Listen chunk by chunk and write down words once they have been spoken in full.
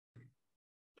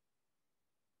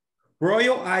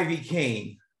Rhoyle Ivy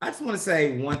King, I just want to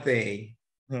say one thing.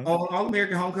 Huh? On All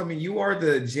American Homecoming, you are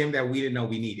the gem that we didn't know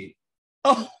we needed.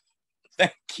 Oh,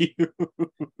 thank you.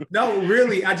 No,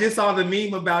 really, I just saw the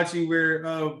meme about you where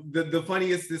the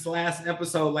funniest this last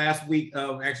episode last week,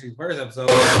 actually first episode,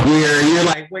 where you're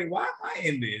like, wait, why am I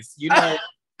in this?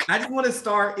 I just want to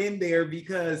start in there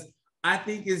because I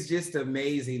think it's just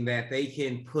amazing that they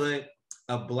can put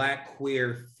a Black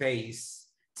queer face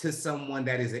to someone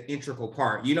that is an integral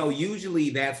part.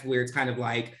 Usually that's where it's kind of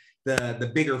like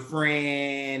the bigger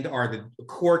friend or the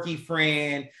quirky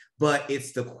friend, but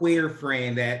it's the queer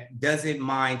friend that doesn't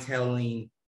mind telling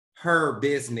her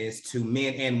business to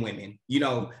men and women,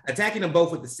 attacking them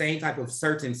both with the same type of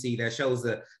certainty that shows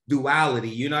the duality,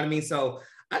 you know what I mean? So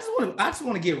I just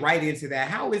want to get right into that.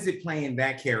 How is it playing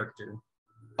that character?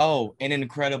 Oh, an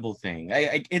incredible thing.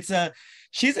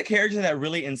 She's a character that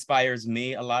really inspires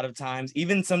me a lot of times,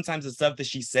 even sometimes the stuff that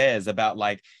she says about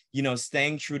like,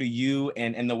 staying true to you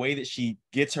and the way that she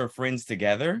gets her friends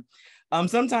together.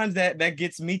 Sometimes that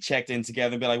gets me checked in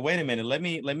together and be like, wait a minute, let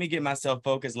me get myself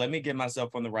focused. Let me get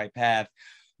myself on the right path.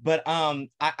 But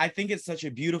I think it's such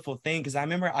a beautiful thing because I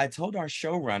remember I told our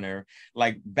showrunner,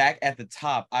 like back at the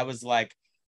top, I was like,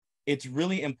 it's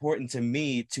really important to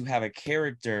me to have a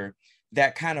character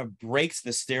that kind of breaks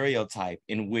the stereotype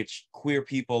in which queer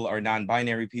people or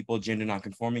non-binary people, gender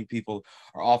non-conforming people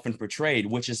are often portrayed,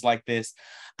 which is like this,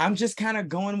 I'm just kind of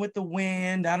going with the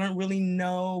wind. I don't really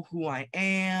know who I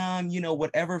am,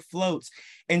 whatever floats.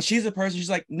 And she's a person, she's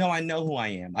like, no, I know who I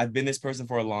am. I've been this person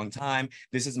for a long time.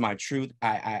 This is my truth.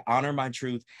 I honor my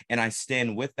truth and I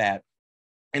stand with that.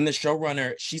 And the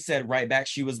showrunner, she said right back,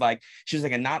 she was like,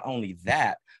 and not only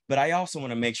that, but I also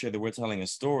want to make sure that we're telling a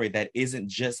story that isn't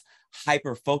just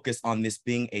hyper focused on this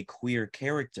being a queer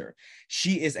character.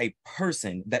 She is a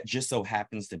person that just so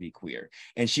happens to be queer.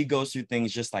 And she goes through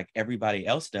things just like everybody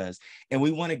else does. And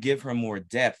we want to give her more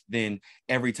depth than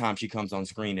every time she comes on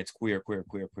screen, it's queer, queer,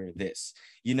 queer, queer, this.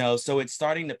 So it's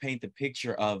starting to paint the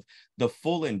picture of the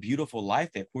full and beautiful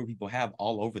life that queer people have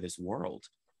all over this world.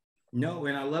 No,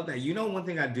 and I love that. One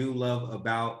thing I do love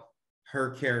about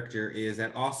her character is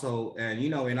that also,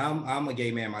 and I'm a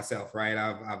gay man myself, right?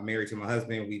 I've married to my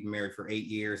husband. We've been married for 8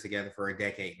 years, together for a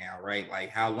decade now, right? Like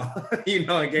how long, in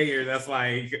gay years, that's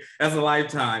a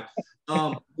lifetime.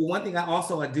 But one thing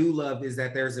I do love is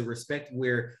that there's a respect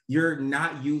where you're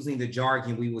not using the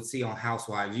jargon we would see on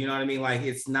Housewives. You know what I mean? Like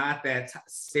it's not that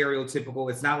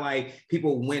stereotypical. It's not like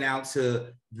people went out to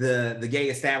the gay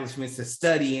establishments to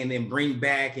study and then bring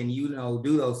back and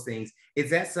do those things. Is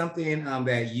that something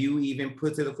that you even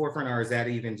put to the forefront, or is that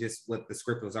even just what the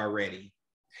script was already?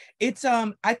 It's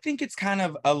I think it's kind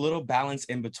of a little balance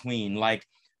in between. Like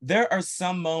there are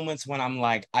some moments when I'm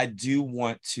like, I do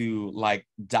want to like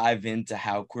dive into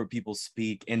how queer people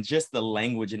speak and just the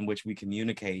language in which we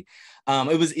communicate.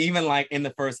 It was even like in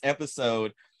the first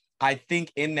episode, I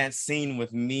think in that scene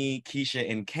with me, Keisha,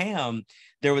 and Cam,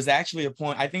 there was actually a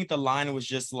point, I think the line was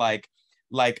just like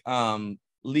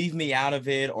leave me out of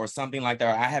it or something like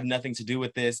that, or I have nothing to do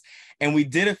with this. And we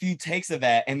did a few takes of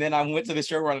that. And then I went to the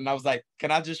showrunner and I was like, can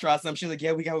I just try something? She's like,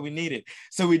 yeah, we got what we needed.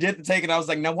 So we did the take and I was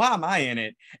like, now why am I in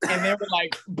it? And they were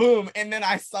like, boom. And then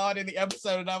I saw it in the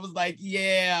episode and I was like,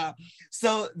 yeah.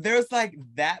 So there's like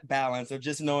that balance of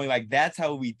just knowing like, that's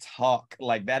how we talk.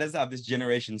 Like that is how this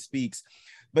generation speaks.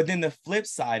 But then the flip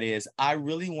side is I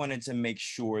really wanted to make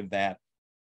sure that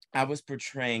I was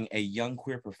portraying a young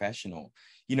queer professional.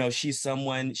 She's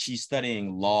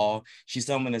studying law. She's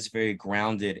someone that's very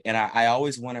grounded. And I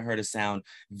always wanted her to sound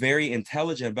very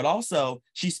intelligent, but also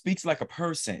she speaks like a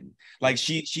person. Like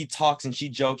she talks and she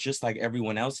jokes just like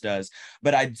everyone else does.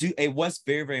 But it was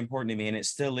very, very important to me, and it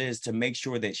still is, to make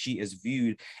sure that she is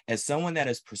viewed as someone that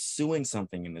is pursuing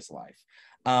something in this life.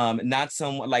 Not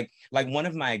someone like one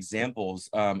of my examples,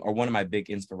 or one of my big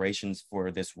inspirations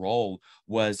for this role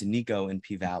was Nico in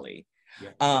P-Valley.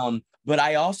 Yeah. But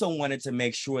I also wanted to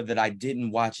make sure that I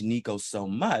didn't watch Nico so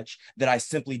much that I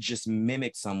simply just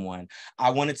mimicked someone.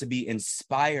 I wanted to be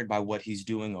inspired by what he's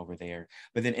doing over there,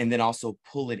 but then also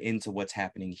pull it into what's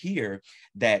happening here,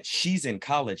 that she's in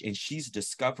college and she's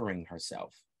discovering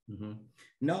herself. Mm-hmm.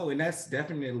 No, and that's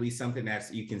definitely something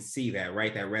you can see that,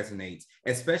 right? That resonates,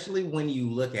 especially when you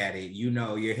look at it,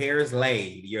 your hair is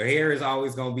laid, your hair is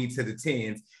always going to be to the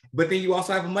tens, but then you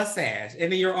also have a mustache,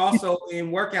 and then you're also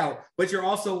in workout, but you're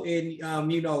also in,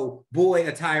 boy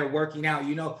attire working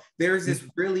out. There's this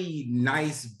really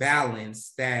nice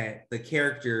balance that the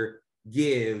character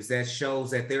gives that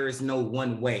shows that there is no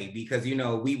one way, because,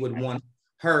 we would want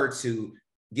her to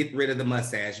get rid of the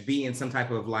mustache, be in some type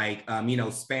of like,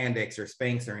 spandex or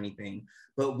Spanx or anything.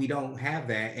 but we don't have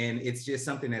that. And it's just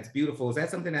something that's beautiful. Is that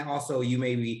something that also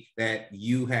that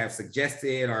you have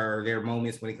suggested, or are there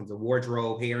moments when it comes to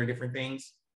wardrobe, hair, and different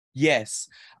things? Yes.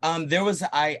 There was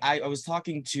I was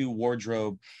talking to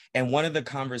wardrobe, and one of the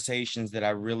conversations that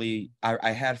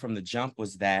I had from the jump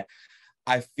was that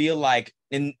I feel like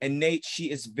in Nate,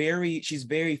 she's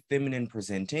very feminine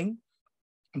presenting,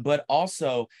 but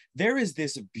also there is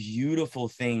this beautiful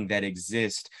thing that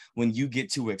exists when you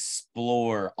get to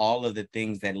explore all of the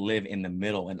things that live in the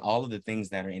middle and all of the things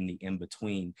that are in the in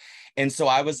between. And so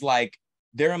I was like,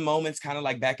 there are moments kind of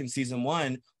like back in season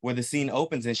 1 where the scene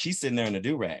opens and she's sitting there in a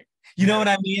do-rag. You know what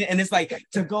I mean? And it's like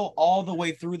to go all the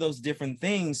way through those different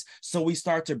things. So we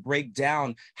start to break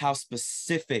down how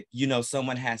specific,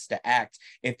 someone has to act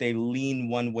if they lean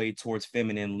one way towards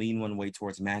feminine, lean one way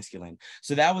towards masculine.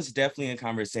 So that was definitely a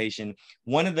conversation.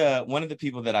 One of the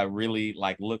people that I really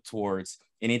like look towards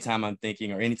anytime I'm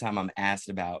thinking or anytime I'm asked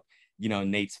about,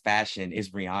 Nate's fashion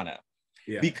is Rihanna.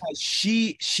 Yeah. Because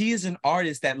she is an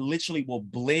artist that literally will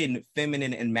blend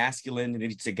feminine and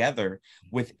masculinity together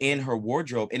within her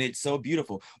wardrobe, and it's so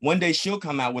beautiful. One day she'll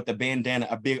come out with a bandana,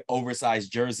 a big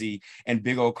oversized jersey, and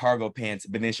big old cargo pants,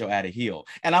 but then she'll add a heel,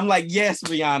 and I'm like, yes,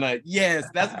 Rihanna, yes,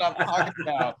 that's what I'm talking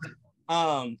about.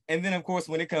 And then of course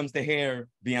when it comes to hair,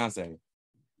 Beyonce.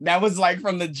 That was like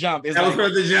from the jump. Was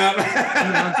from the jump.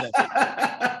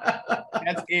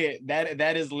 That's it.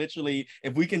 That is literally,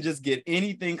 if we can just get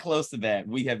anything close to that,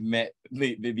 we have met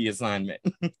the assignment.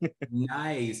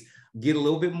 Nice. Get a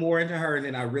little bit more into her, and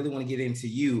then I really want to get into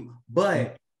you.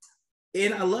 But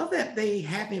and I love that they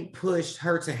haven't pushed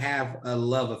her to have a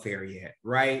love affair yet,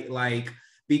 right? Like,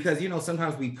 because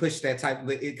sometimes we push that type of,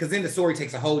 because then the story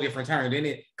takes a whole different turn.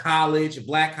 Then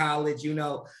Black college.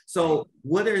 So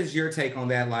what is your take on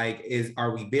that? Like,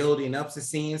 are we building up to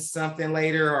seeing something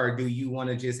later, or do you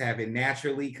want to just have it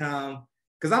naturally come?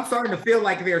 Because I'm starting to feel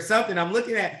like there's something I'm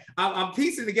looking at. I'm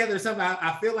piecing together something.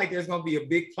 I feel like there's going to be a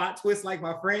big plot twist, like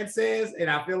my friend says, and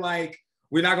I feel like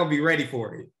we're not going to be ready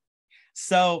for it.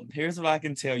 So here's what I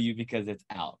can tell you because it's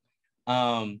out.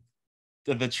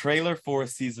 The trailer for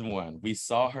season 1, we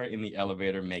saw her in the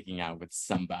elevator making out with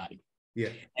somebody. Yeah.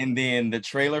 And then the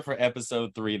trailer for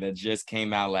episode 3 that just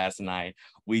came out last night,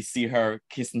 we see her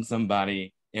kissing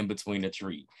somebody in between a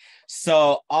tree.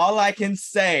 So all I can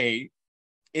say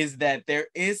is that there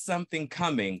is something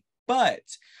coming, but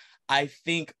I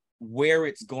think where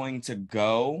it's going to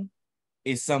go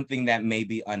is something that may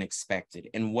be unexpected,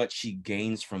 and what she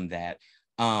gains from that,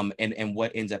 and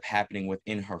what ends up happening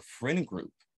within her friend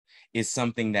group is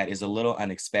something that is a little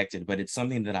unexpected, but it's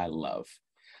something that I love,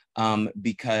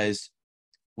 because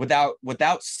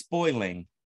without spoiling,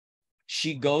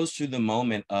 she goes through the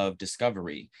moment of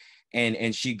discovery,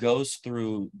 and she goes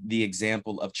through the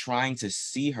example of trying to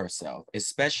see herself,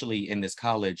 especially in this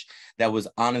college that was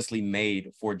honestly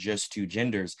made for just 2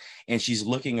 genders. And she's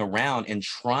looking around and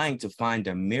trying to find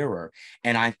a mirror.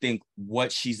 And I think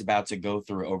what she's about to go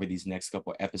through over these next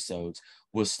couple episodes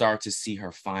will start to see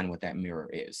her find what that mirror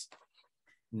is.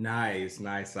 Nice.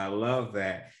 I love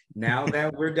that. Now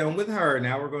that we're done with her,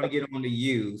 now we're going to get on to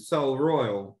you. So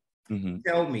Rhoyle,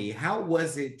 tell me, how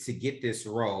was it to get this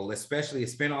role, especially a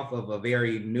spinoff of a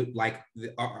very new, like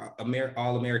All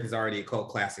Americans already a cult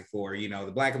classic for,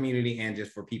 the Black community and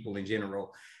just for people in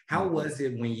general. How was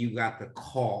it when you got the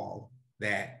call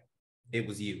that it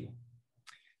was you?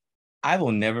 I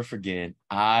will never forget.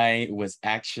 I was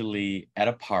actually at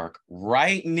a park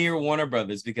right near Warner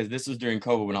Brothers, because this was during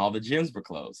COVID when all the gyms were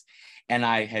closed. And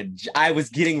I was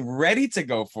getting ready to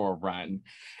go for a run.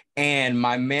 And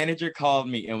my manager called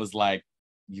me and was like,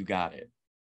 you got it.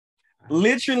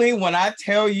 Literally, when I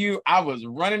tell you, I was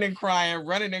running and crying.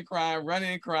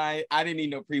 I didn't need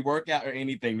no pre-workout or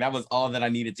anything. That was all that I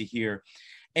needed to hear.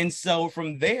 And so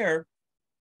from there,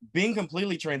 being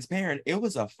completely transparent, it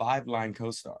was a 5-line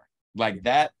co-star. Like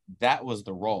that was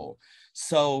the role.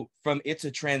 So from it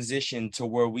to transition to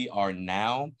where we are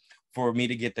now, for me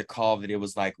to get the call that it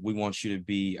was like, we want you to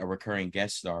be a recurring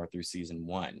guest star through season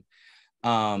 1.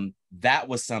 That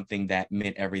was something that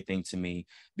meant everything to me,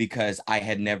 because I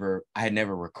had never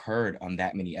recurred on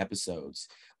that many episodes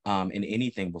in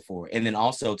anything before. And then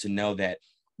also to know that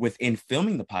within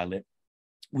filming the pilot,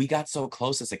 we got so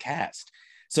close as a cast.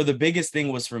 So the biggest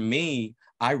thing was, for me,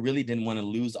 I really didn't want to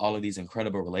lose all of these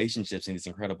incredible relationships and these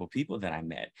incredible people that I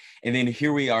met. And then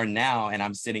here we are now, and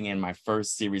I'm sitting in my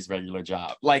first series regular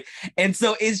job. And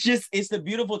so it's the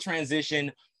beautiful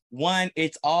transition. One,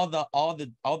 it's all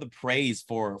the praise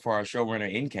for our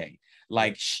showrunner NK.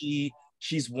 Like she's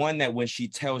one that when she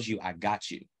tells you, I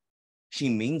got you, she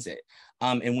means it.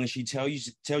 And when she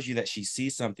tells you that she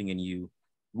sees something in you,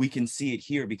 we can see it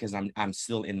here because I'm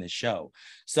still in the show.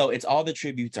 So it's all the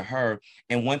tribute to her.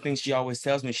 And one thing she always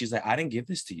tells me, she's like, I didn't give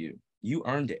this to you. You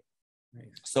earned it. Nice.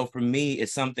 So for me,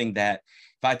 it's something that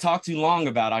if I talk too long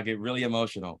about, I'll get really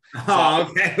emotional. So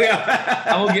okay.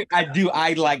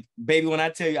 I like, baby, when I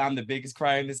tell you I'm the biggest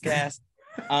crier in this cast.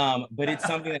 But it's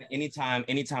something that anytime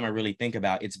I really think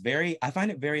about, I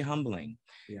find it very humbling,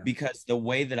 because the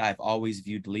way that I've always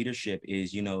viewed leadership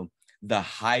is, you know, the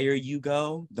higher you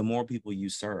go, the more people you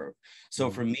serve. So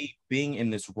for me, being in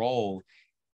this role,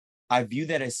 I view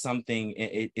that as something,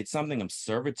 it's something of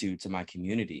servitude to my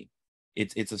community.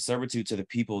 It's a servitude to the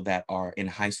people that are in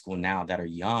high school now, that are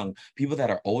young, people that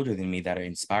are older than me, that are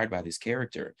inspired by this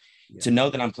character. To know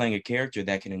that I'm playing a character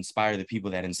that can inspire the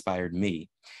people that inspired me,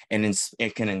 and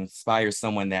it can inspire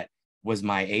someone that was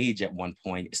my age at one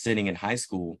point, sitting in high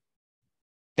school.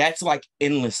 That's like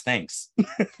endless thanks.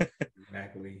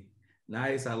 Exactly.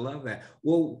 Nice. I love that.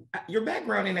 Well, your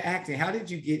background in acting, how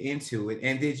did you get into it?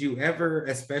 And did you ever,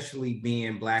 especially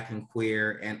being Black and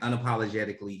queer and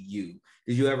unapologetically you,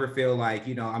 did you ever feel like,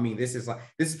 you know, I mean, this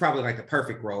is probably like the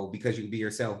perfect role because you can be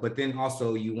yourself, but then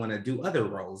also you want to do other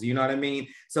roles, you know what I mean?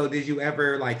 So did you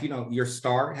ever, like, you know, your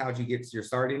start, how'd you get your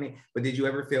start in it? But did you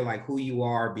ever feel like who you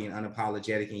are, being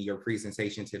unapologetic in your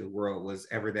presentation to the world, was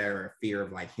ever there a fear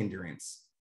of like hindrance?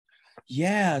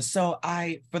 Yeah. So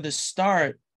for the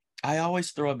start, I always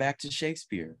throw it back to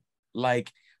Shakespeare.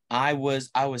 Like I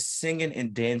was singing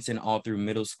and dancing all through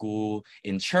middle school,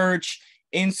 in church,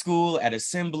 in school, at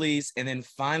assemblies. And then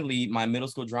finally my middle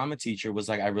school drama teacher was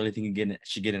like, I really think you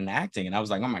should get into acting. And I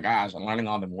was like, oh my gosh, I'm learning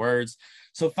all them words.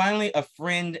 So finally a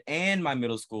friend and my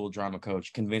middle school drama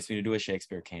coach convinced me to do a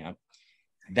Shakespeare camp.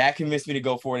 That convinced me to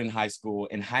go for it in high school.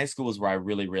 And high school is where I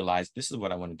really realized this is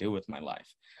what I want to do with my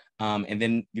life. And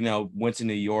then, you know, went to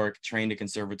New York, trained at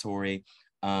conservatory.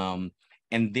 And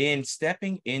then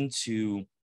stepping into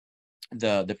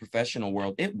the professional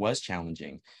world, it was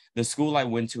challenging. The school I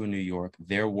went to in New York,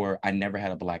 I never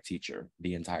had a Black teacher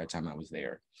the entire time I was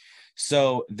there.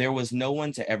 So there was no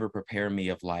one to ever prepare me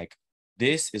of like,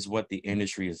 this is what the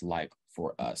industry is like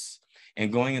for us.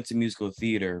 And going into musical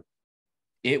theater,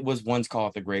 it was once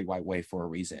called the Great White Way for a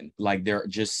reason. Like there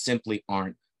just simply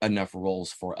aren't enough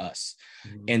roles for us.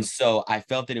 Mm-hmm. And so I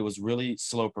felt that it was really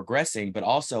slow progressing, but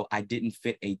also I didn't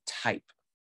fit a type.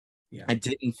 Yeah. I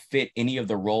didn't fit any of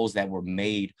the roles that were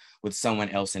made with someone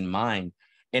else in mind.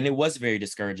 And it was very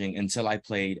discouraging until I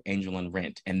played Angel in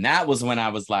Rent. And that was when I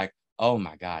was like, oh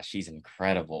my gosh, she's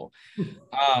incredible.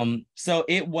 So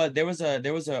there was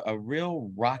a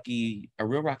real rocky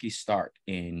start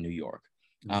in New York.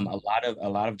 Mm-hmm. A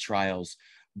lot of trials,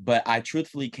 but I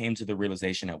truthfully came to the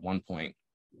realization at one point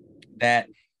that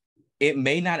it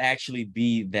may not actually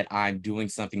be that I'm doing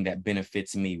something that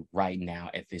benefits me right now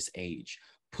at this age.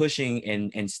 Pushing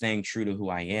and staying true to who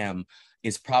I am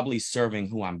is probably serving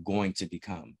who I'm going to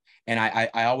become. And I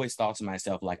always thought to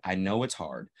myself, like, I know it's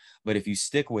hard, but if you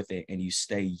stick with it and you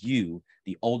stay you,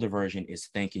 the older version is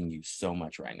thanking you so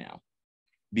much right now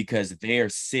because they're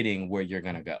sitting where you're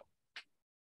going to go.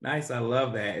 Nice. I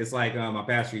love that. It's like my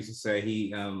pastor used to say,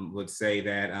 he would say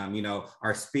that, you know,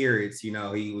 our spirits, you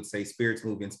know, he would say spirits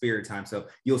move in spirit time. So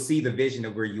you'll see the vision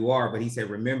of where you are, but he said,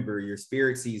 remember, your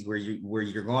spirit sees where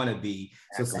you're going to be.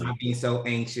 So stop being so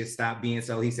anxious, stop being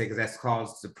so, he said, because that's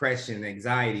caused depression and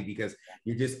anxiety because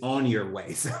you're just on your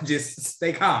way. So just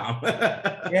stay calm.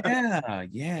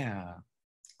 Yeah.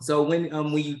 So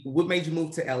what made you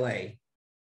move to LA?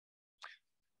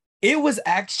 It was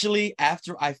actually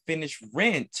after I finished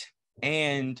Rent,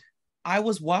 and I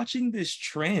was watching this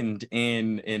trend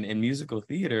in musical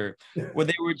theater where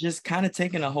they were just kind of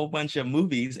taking a whole bunch of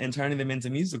movies and turning them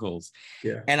into musicals.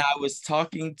 Yeah. And I was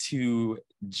talking to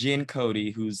Jen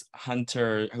Cody, who's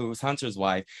Hunter's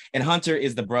wife, and Hunter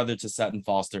is the brother to Sutton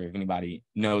Foster, if anybody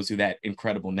knows who that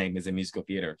incredible name is in musical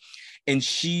theater. And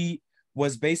she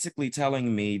was basically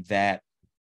telling me that,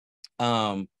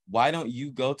 why don't you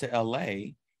go to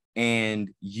LA and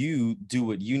you do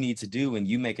what you need to do and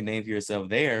you make a name for yourself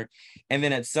there. And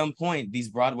then at some point, these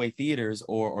Broadway theaters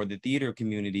or the theater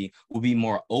community will be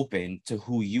more open to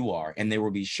who you are. And there will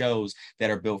be shows that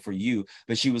are built for you.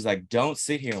 But she was like, don't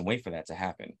sit here and wait for that to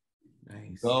happen.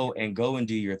 Nice. Go and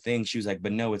do your thing. She was like,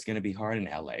 but no, it's going to be hard in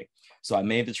LA. So I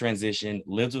made the transition,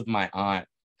 lived with my aunt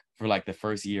for like the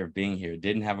first year of being here,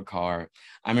 didn't have a car.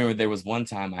 I remember there was one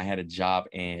time I had a job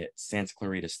at Santa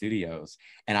Clarita Studios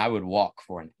and I would walk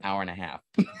for an hour and a half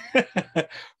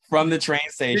from the train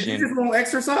station. Did you just want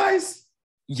exercise?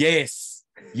 Yes.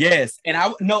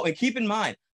 And keep in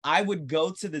mind, I would go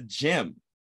to the gym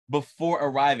before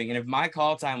arriving. And if my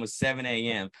call time was 7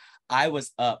 a.m., I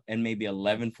was up at maybe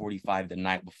 11:45 the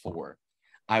night before.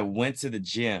 I went to the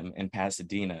gym in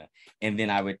Pasadena, and then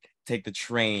I would take the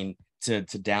train to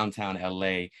downtown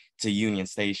LA to Union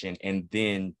Station and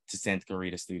then to Santa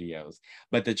Clarita Studios.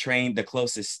 But the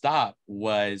closest stop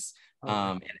was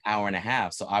an hour and a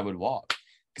half. So I would walk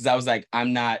because I was like,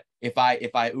 I'm not, if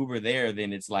I Uber there,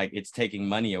 then it's like it's taking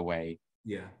money away.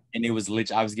 Yeah. And it was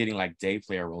literally, I was getting like day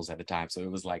player roles at the time. So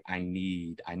it was like I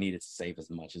needed to save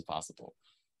as much as possible.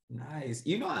 Nice.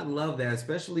 You know, I love that,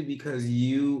 especially because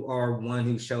you are one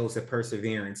who shows the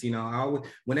perseverance. You know,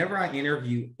 whenever I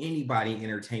interview anybody in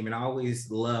entertainment, I always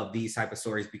love these type of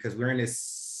stories because we're in this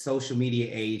social media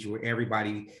age where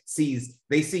everybody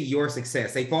they see your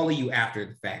success. They follow you after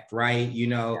the fact, right? You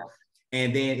know,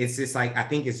 and then it's just like, I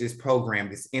think it's just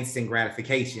programmed, this instant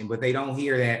gratification, but they don't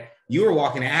hear that you were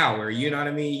walking an hour, you know what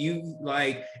I mean? You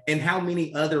like, and how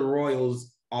many other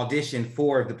Royals auditioned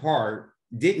for the part,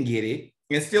 didn't get it,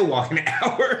 and still walking an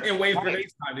hour and waiting for their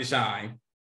time to shine.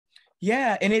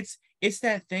 Yeah, and it's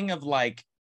that thing of like,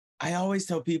 I always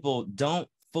tell people, don't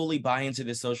fully buy into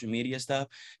this social media stuff,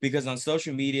 because on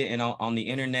social media and on the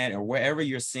internet or wherever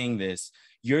you're seeing this,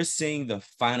 you're seeing the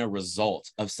final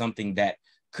result of something that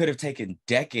could have taken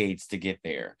decades to get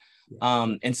there.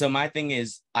 And so my thing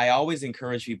is, I always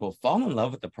encourage people, fall in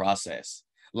love with the process.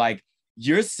 Like,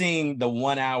 you're seeing the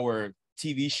 1 hour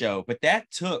TV show, but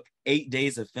that took 8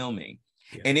 days of filming.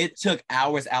 Yeah. And it took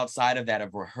hours outside of that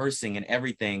of rehearsing and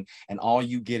everything. And all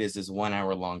you get is this 1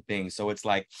 hour long thing. So it's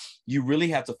like, you really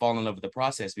have to fall in love with the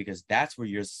process, because that's where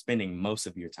you're spending most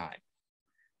of your time.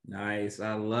 Nice.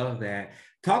 I love that.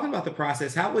 Talking about the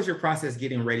process, how was your process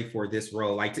getting ready for this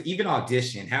role? Like, to even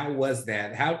audition, how was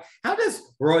that? How does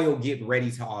Rhoyle get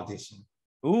ready to audition?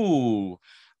 Ooh,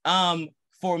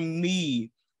 for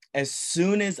me, as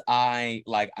soon as I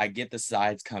get the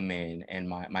sides come in and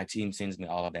my team sends me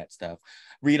all of that stuff,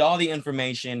 read all the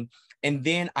information, and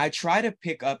then I try to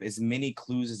pick up as many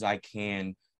clues as I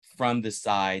can from the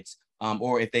sides.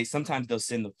 Or if sometimes they'll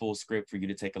send the full script for you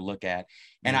to take a look at.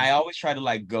 And I always try to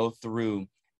like go through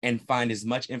and find as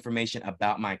much information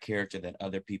about my character that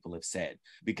other people have said,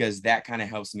 because that kind of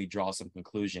helps me draw some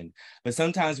conclusion. But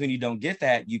sometimes when you don't get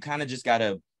that, you kind of just got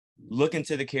to look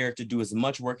into the character, do as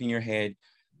much work in your head,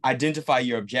 identify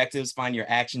your objectives, find your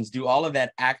actions, do all of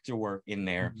that actor work in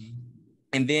there. Mm-hmm.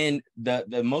 And then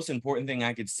the most important thing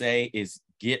I could say is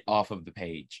get off of the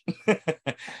page.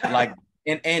 Like,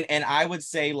 and I would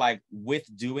say, like, with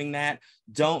doing that,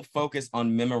 don't focus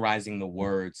on memorizing the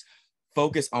words,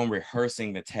 focus on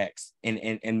rehearsing the text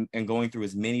and going through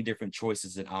as many different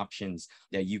choices and options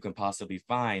that you can possibly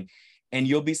find. And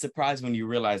you'll be surprised when you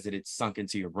realize that it's sunk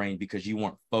into your brain because you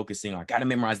weren't focusing on, I got to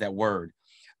memorize that word.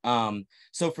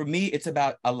 So for me, it's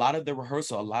about a lot of the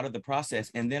rehearsal, a lot of the process.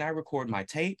 And then I record my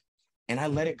tape and I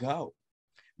let it go.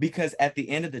 Because at the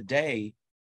end of the day,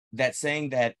 that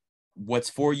saying that what's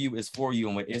for you is for you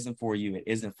and what isn't for you, it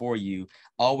isn't for you,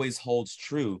 always holds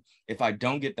true. If I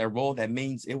don't get that role, that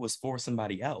means it was for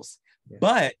somebody else. Yeah.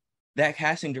 But that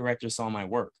casting director saw my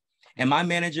work. And my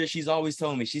manager, she's always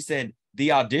told me, she said,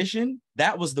 the audition,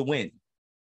 that was the win.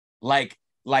 Like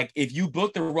if you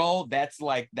book the role, that's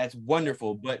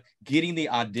wonderful. But getting the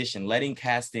audition, letting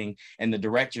casting and the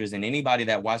directors and anybody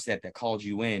that watched that called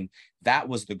you in, that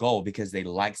was the goal, because they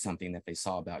liked something that they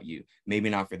saw about you. Maybe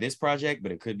not for this project,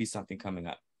 but it could be something coming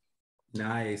up.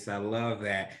 Nice. I love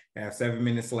that. I have 7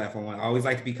 minutes left. I always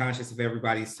like to be conscious of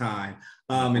everybody's time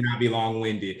and not be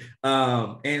long-winded.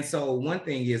 And so one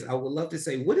thing is, I would love to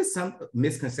say, what are some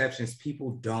misconceptions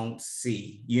people don't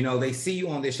see? You know, they see you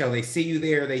on this show, they see you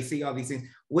there, they see all these things.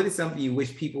 What is something you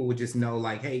wish people would just know,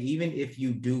 like, hey, even if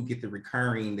you do get the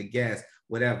recurring, the guest,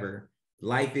 whatever,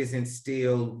 life isn't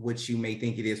still what you may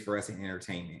think it is for us in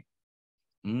entertainment?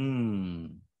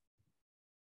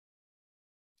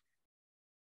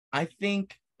 I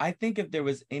think if there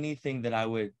was anything that I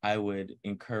would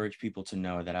encourage people to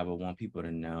know, that I would want people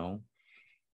to know,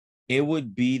 it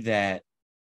would be that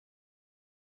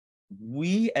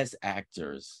we as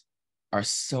actors are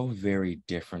so very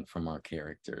different from our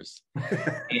characters.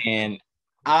 And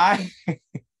I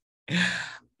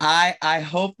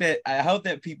hope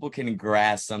that people can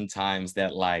grasp sometimes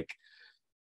that, like,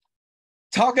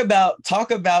 talk about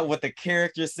what the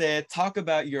character said, talk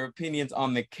about your opinions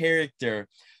on the character.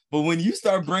 But when you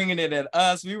start bringing it at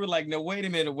us, we were like, no, wait a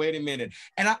minute.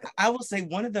 And I will say,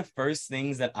 one of the first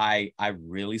things that I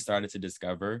really started to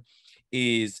discover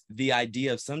is the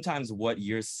idea of sometimes what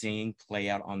you're seeing play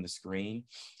out on the screen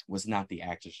was not the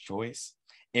actor's choice.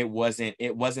 It wasn't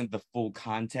the full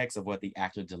context of what the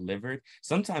actor delivered.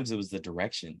 Sometimes it was the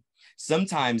direction.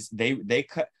 Sometimes they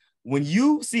cut. when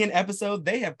you see an episode,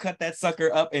 they have cut that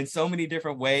sucker up in so many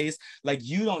different ways. Like,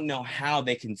 you don't know how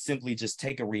they can simply just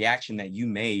take a reaction that you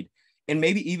made and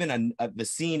maybe even the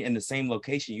scene in the same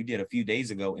location you did a few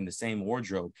days ago in the same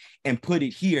wardrobe and put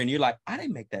it here. And you're like, I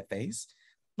didn't make that face.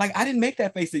 Like, I didn't make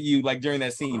that face at you, like, during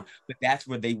that scene, but that's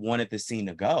where they wanted the scene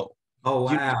to go. Oh,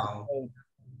 You wow. know?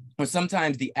 Or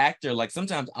sometimes the actor, like,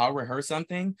 sometimes I'll rehearse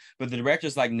something, but the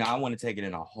director's like, no, I want to take it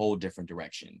in a whole different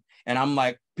direction. And I'm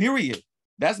like, period.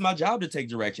 That's my job to take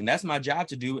direction. That's my job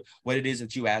to do what it is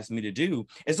that you asked me to do.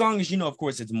 As long as, you know, of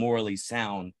course, it's morally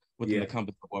sound within the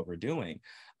compass of what we're doing.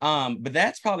 But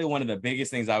that's probably one of the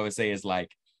biggest things I would say is, like,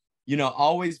 you know,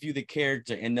 always view the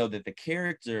character and know that the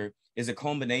character is a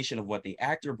combination of what the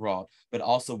actor brought, but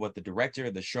also what the director,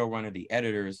 the showrunner, the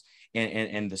editors,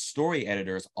 and the story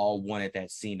editors all wanted that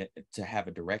scene to have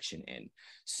a direction in.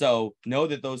 So know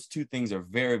that those two things are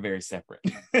very, very separate.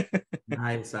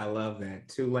 Nice. I love that.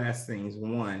 Two last things.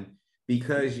 One,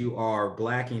 because you are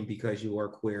Black and because you are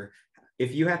queer,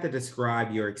 if you had to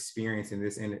describe your experience in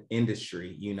this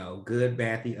industry, you know, good,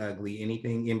 bad, the ugly,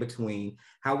 anything in between,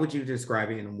 how would you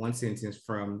describe it in one sentence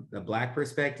from the Black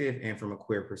perspective and from a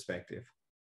queer perspective?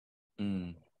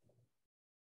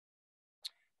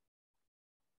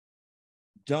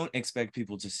 Don't expect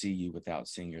people to see you without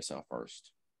seeing yourself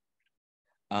first.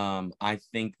 I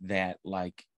think that,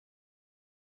 like,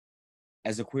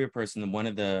 as a queer person, one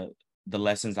of the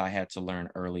lessons I had to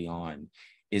learn early on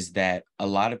is that a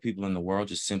lot of people in the world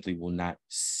just simply will not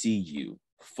see you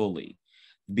fully,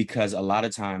 because a lot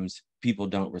of times people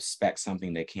don't respect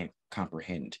something they can't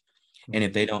comprehend. And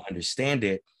if they don't understand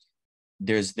it,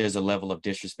 there's a level of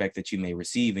disrespect that you may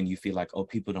receive, and you feel like, oh,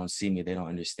 people don't see me, they don't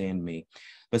understand me.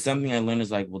 But something I learned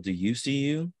is like, well, do you see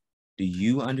you? Do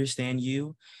you understand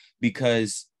you?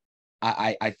 Because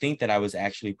I think that I was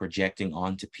actually projecting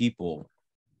onto people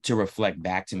to reflect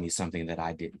back to me something that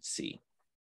I didn't see.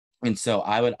 And so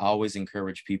I would always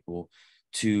encourage people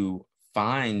to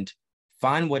find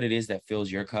what it is that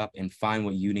fills your cup, and find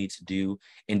what you need to do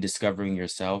in discovering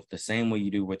yourself, the same way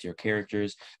you do with your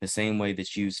characters, the same way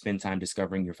that you spend time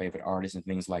discovering your favorite artists and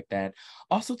things like that.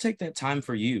 Also take that time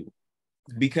for you,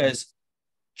 because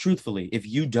truthfully, if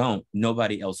you don't,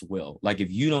 nobody else will. Like,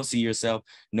 if you don't see yourself,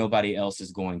 nobody else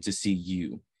is going to see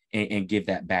you and give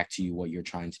that back to you, what you're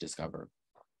trying to discover.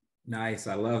 Nice.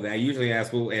 I love that. I usually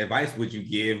ask what advice would you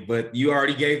give, but you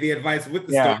already gave the advice with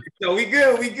the story. So we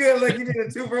good. Look, you did a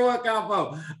 2-for-1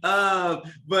 combo.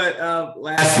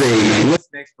 Lastly, what's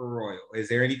next for Rhoyle? Is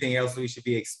there anything else we should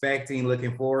be expecting,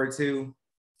 looking forward to?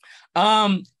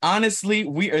 Honestly,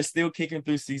 we are still kicking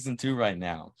through season 2 right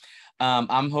now.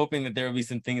 I'm hoping that there will be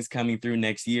some things coming through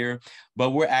next year, but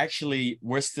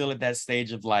we're still at that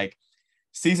stage of, like,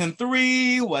 season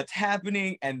 3, what's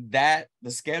happening, and that the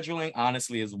scheduling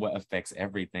honestly is what affects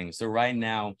everything. So right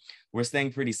now we're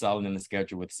staying pretty solid in the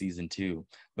schedule with season 2.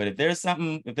 But if there's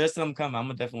something coming, I'm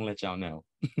gonna definitely let y'all know.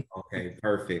 Okay,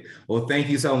 perfect. Well, thank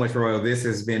you so much, Rhoyle. This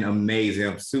has been amazing.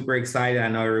 I'm super excited. I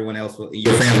know everyone else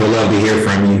your fans will love to hear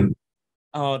from you.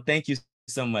 Oh, thank you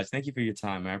so much. Thank you for your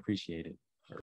time. I appreciate it.